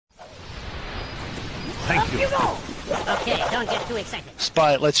Thank you. Okay, don't get too excited.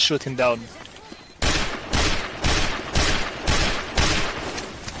 Spy, let's shoot him down.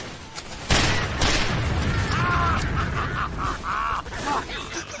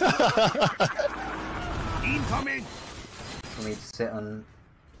 Incoming! For me to sit on,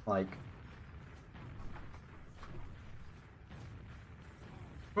 like...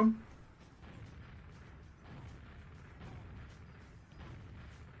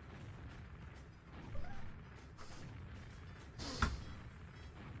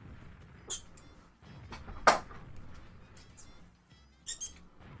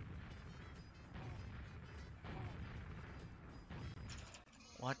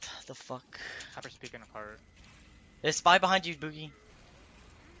 What the fuck? Cypher's peeking apart. There's spy behind you, Boogie.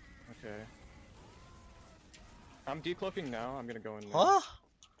 Okay. I'm decloaking now. I'm gonna go in. Huh?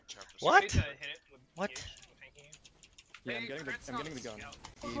 What? What? Yeah, I'm getting the gun.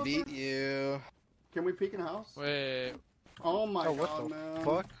 He beat you. Can we peek in the house? Wait. Oh my god, what the man.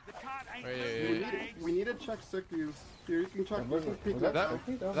 fuck? Wait. We need to check sickies. Here, you can check.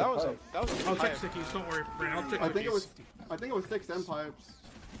 That was a I'll check sickies, don't worry, Brandon. I'll check I think it was 6 end pipes.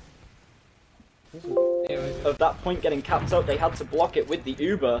 Of that point getting capped out, they had to block it with the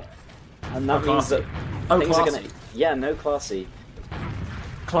Uber, and that means that things are gonna. Yeah, no classy.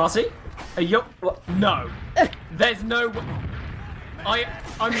 Classy? No. There's no.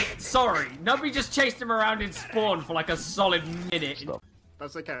 I'm sorry. Nobody just chased him around in spawn for like a solid minute.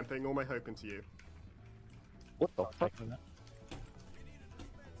 That's the kind of thing. All my hope into you. What the fuck?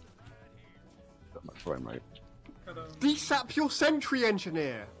 Got my frame rate. Desap your sentry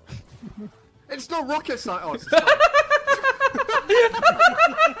engineer. It's not rocket science. Oh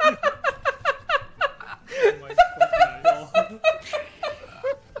my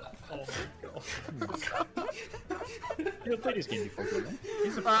god. You played this game before, didn't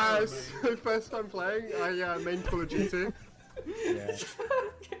you? First time playing, I main Call of Duty. Yeah.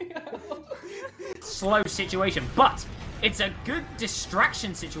 Slow situation, but it's a good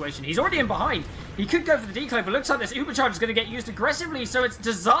distraction situation. He's already in behind. He could go for the decloak, but looks like this Uber charge is going to get used aggressively, so it's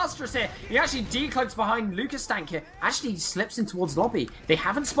disastrous here. He actually decloaks behind Lucas Stank here. Actually, he slips in towards lobby. They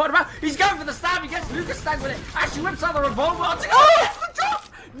haven't spotted him out. He's going for the stab. He gets Lucas Stank with it. Actually whips out the revolver. Oh, it's the drop!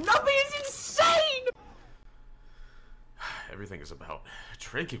 Nubby is insane! Everything is about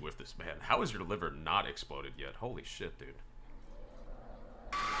drinking with this man. How is your liver not exploded yet? Holy shit, dude.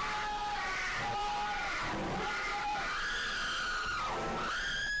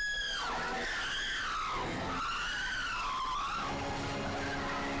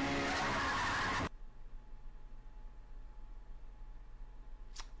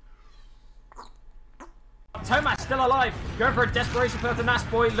 Tomas still alive, going for a desperation play to Nash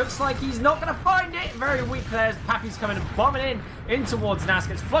Boy. Looks like he's not going to find it. Very weak players. Pappy's coming and bombing in towards Nash.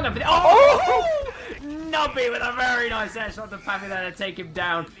 Gets flung up. Oh! Nubby with a very nice airshot to Pappy there to take him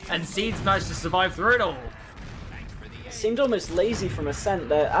down. And Seeds managed to survive through it all. It seemed almost lazy from Ascent.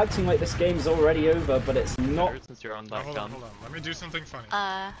 They're acting like this game's already over, but it's not. Since you're on that gun. Hold on. Let me do something funny.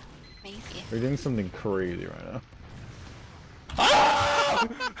 Maybe. We're doing something crazy right now.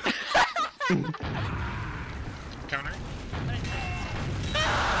 Counter.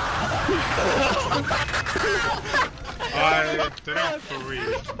 I didn't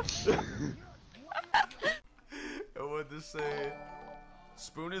breathe. I wanted to say,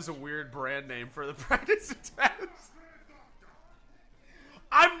 Spoon is a weird brand name for the practice attempts.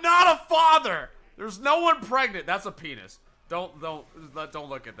 I'm not a father. There's no one pregnant. That's a penis. Don't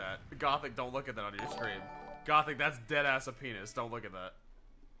look at that. Gothic, don't look at that on your screen. Gothic, that's dead ass a penis. Don't look at that.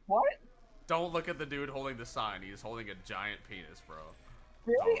 What? Don't look at the dude holding the sign. He's holding a giant penis, bro.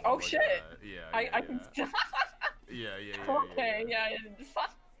 Really? Oh shit. Yeah. I can. Yeah. Okay. Yeah.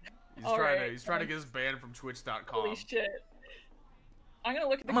 He's trying to get us banned from Twitch.com. Holy shit. I'm gonna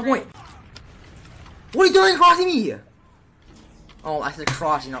look at the. My boy. What are you doing crossing me? Oh, I said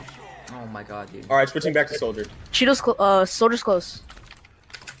crossing up. Oh my god, dude. Alright, switching back to soldier. Soldier's close.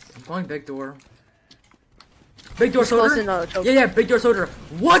 I'm going big door. Big door soldier? Yeah, big door soldier.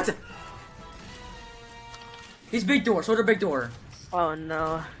 What? He's big door, soldier big door. Oh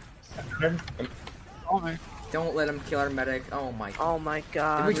no. Don't let him kill our medic. Oh my god. Oh my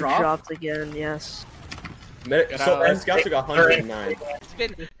god. Did we drop? Dropped again, yes. Scouts got 109. It's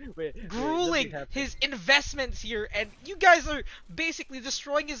been grueling his investments here, and you guys are basically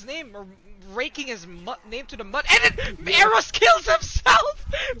destroying his name or raking his name to the mud. And then Eros kills himself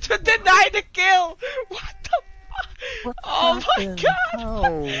to deny the kill. What the fuck? Oh my god!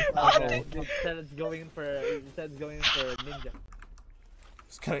 Oh, he said it's going in for ninja.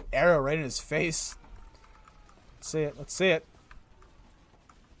 Just got an arrow right in his face. Let's see it.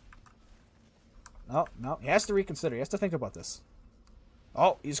 No, no. He has to reconsider. He has to think about this.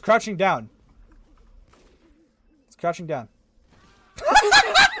 Oh, he's crouching down. He's crouching down.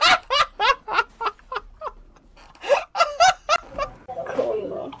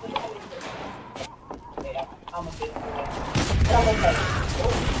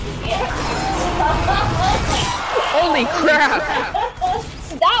 Holy crap!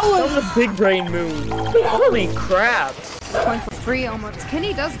 That was a big brain move. Holy crap! Point for free almost.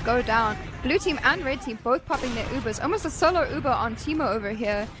 Kenny does go down. Blue team and red team both popping their Ubers. Almost a solo Uber on Timo over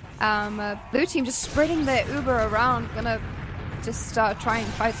here. Blue team just spreading their Uber around. Gonna just try and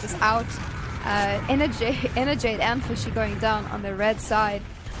fight this out. Energate and Fishy going down on the red side.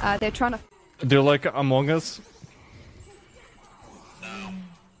 They're trying to... Do you like Among Us?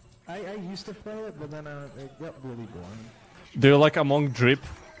 I used to play it, but then it got really boring. Do you like Among Drip?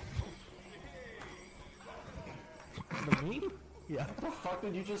 The meme? Yeah. What the fuck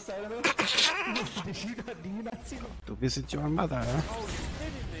did you just say to me? Do you not see them? To visit your mother.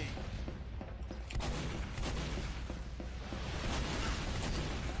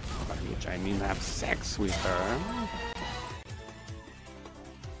 By which I mean have sex with her.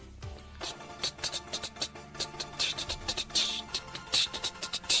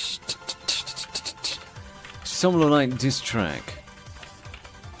 Solo Night diss track.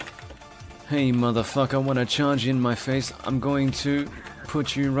 Hey motherfucker, wanna charge in my face? I'm going to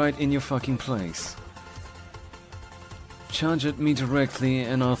put you right in your fucking place. Charge at me directly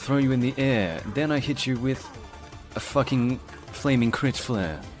and I'll throw you in the air. Then I hit you with a fucking flaming crit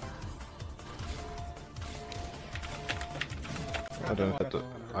flare.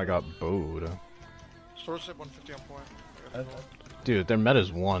 I got booed. Source at 150 on point. Dude, their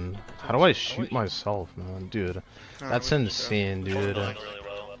meta's 1. How do I shoot myself, man? Dude, that's insane, dude.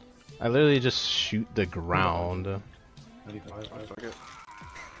 I literally just shoot the ground.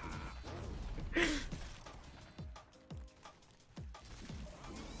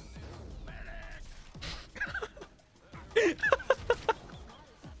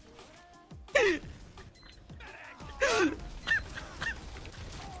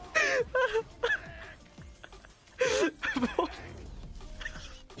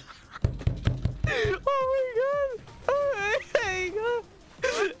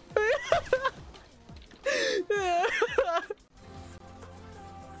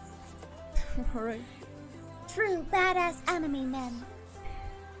 Alright. True badass anime men.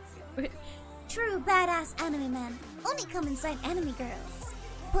 True badass anime men only come inside anime girls.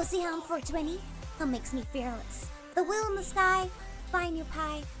 Pussy Hound 420, hum makes me fearless. The will in the sky, find your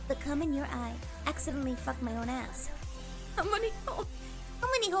pie, the cum in your eye. Accidentally fuck my own ass. How many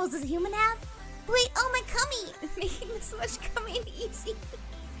holes does a human have? Wait, oh my cummy! Making this much coming easy.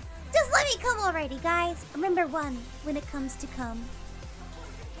 Just let me come already, guys. Remember one when it comes to cum.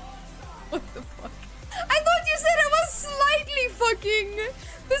 What the fuck? I thought you said it was slightly fucking.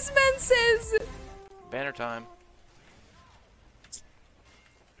 This man says. Banner time.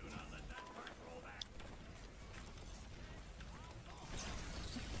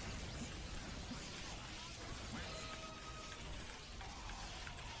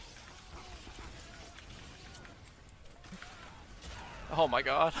 Oh my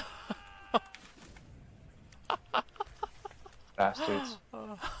god. Bastards.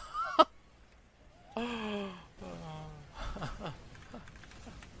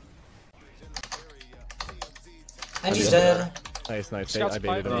 And he's dead. Nice, nice. Scout's I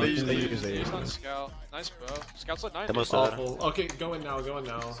baited him. He's on Scout. Nice, bro. Scout's like 9. Awful. Okay, go in now, go in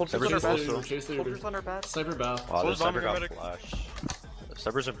now. Soldier's under bat. Sniper bat. Wow, Soldier's Sniper got medic. flash.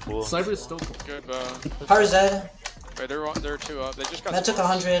 Sniper's in pool. Sniper's still good, bro. Power's dead. Wait, they're 2 up. They just got. Med took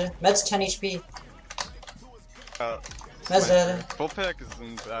 100. Med's 10 HP. Med's dead. Full pick is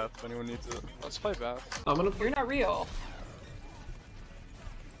in bath if anyone needs it. Let's play bath. I'm gonna. You're not real.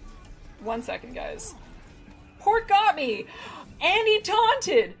 1 second, guys. Pork got me! And he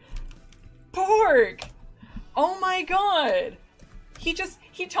taunted! Pork! Oh my god! He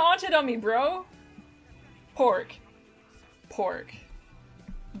taunted on me, bro! Pork.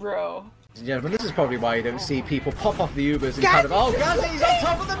 Bro. Yeah, but this is probably why you don't see people pop off the Ubers and kind of, oh, Gazzy's on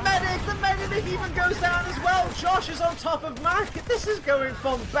top of the medic! The medic even goes down as well! Josh is on top of Mac! This is going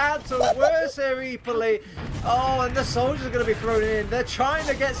from bad to worse here, Eepily. Oh, and the soldiers are going to be thrown in. They're trying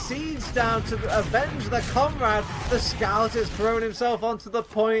to get Seeds down to avenge their comrade. The scout has thrown himself onto the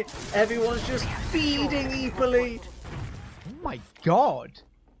point. Everyone's just feeding Eepily. Oh my god!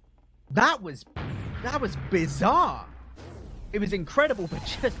 That was bizarre! It was incredible, but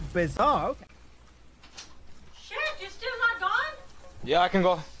just bizarre. Okay. Shit, you're still not gone? Yeah, I can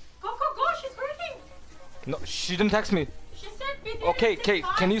go. Go, she's working. No, she didn't text me. She said be there Okay, in Kate,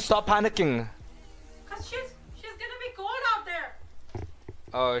 6-5. can you stop panicking?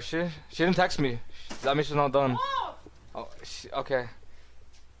 Oh, she didn't text me. That means she's not done. Oh, okay.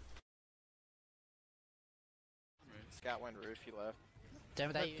 Scout went roof, he left.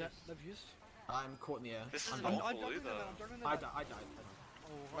 Damn that. I'm caught in the air. This is I'm awful, I died.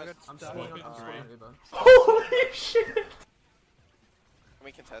 I'm smoking Uber. Holy shit! Can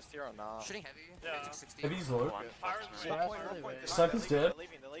we contest here or not? Shooting heavy. Yeah. Heavy's low. Sniper's Sniper's dead.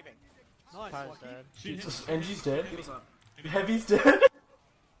 They're leaving. Nice. Jesus, NG's dead. Heavy's dead.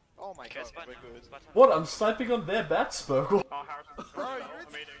 Oh my god, we're good. What? I'm sniping on their bats, Sparkle. Bro,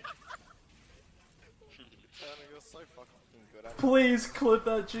 you're so fucking good at it. Please clip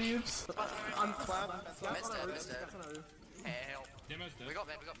that, Jeeves. I'm Med's dead. Help. We got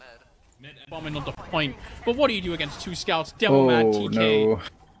med. Bombing on the point. But what do you do against two scouts? Devilman, TK. No.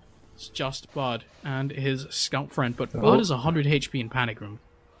 It's just Bud and his scout friend. But Bud is 100 HP in panic room.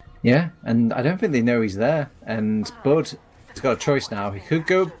 Yeah, and I don't think they know he's there. And Bud has got a choice now. He could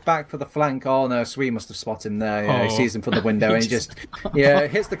go back for the flank. Oh no, Sweet must have spotted him there. Yeah, he sees him from the window and he just,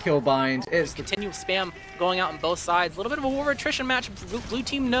 hits the kill bind. It's the continual spam going out on both sides. A little bit of a war attrition match. Blue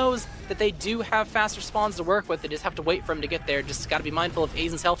team knows that they do have faster spawns to work with. They just have to wait for him to get there. Just got to be mindful of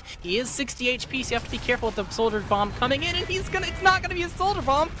Aizen's health. He is 60 HP, so you have to be careful with the soldier bomb coming in. And it's not gonna be a soldier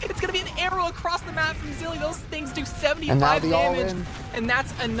bomb. It's gonna be an arrow across the map from Zilly. Those things do 75 damage, and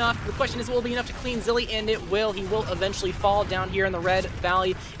that's enough. The question is, will it be enough to clean Zilly? And it will. He will eventually fall down here in the red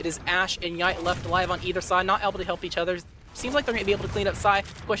valley. It is Ash and Yite left alive on either side, not able to help each other. Seems like they're gonna be able to clean up Sai.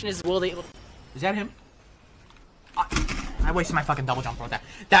 The question is, will they able to... Is that him? I wasted my fucking double jump, bro.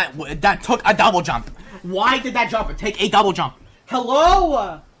 That took a double jump. Why did that jumper take a double jump?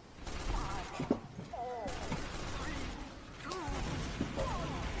 Hello?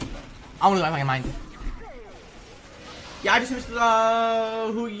 I want to lose my fucking mind. Yeah, I just missed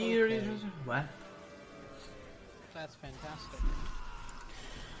who year is what? That's fantastic.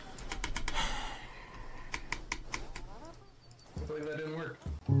 I believe that didn't work.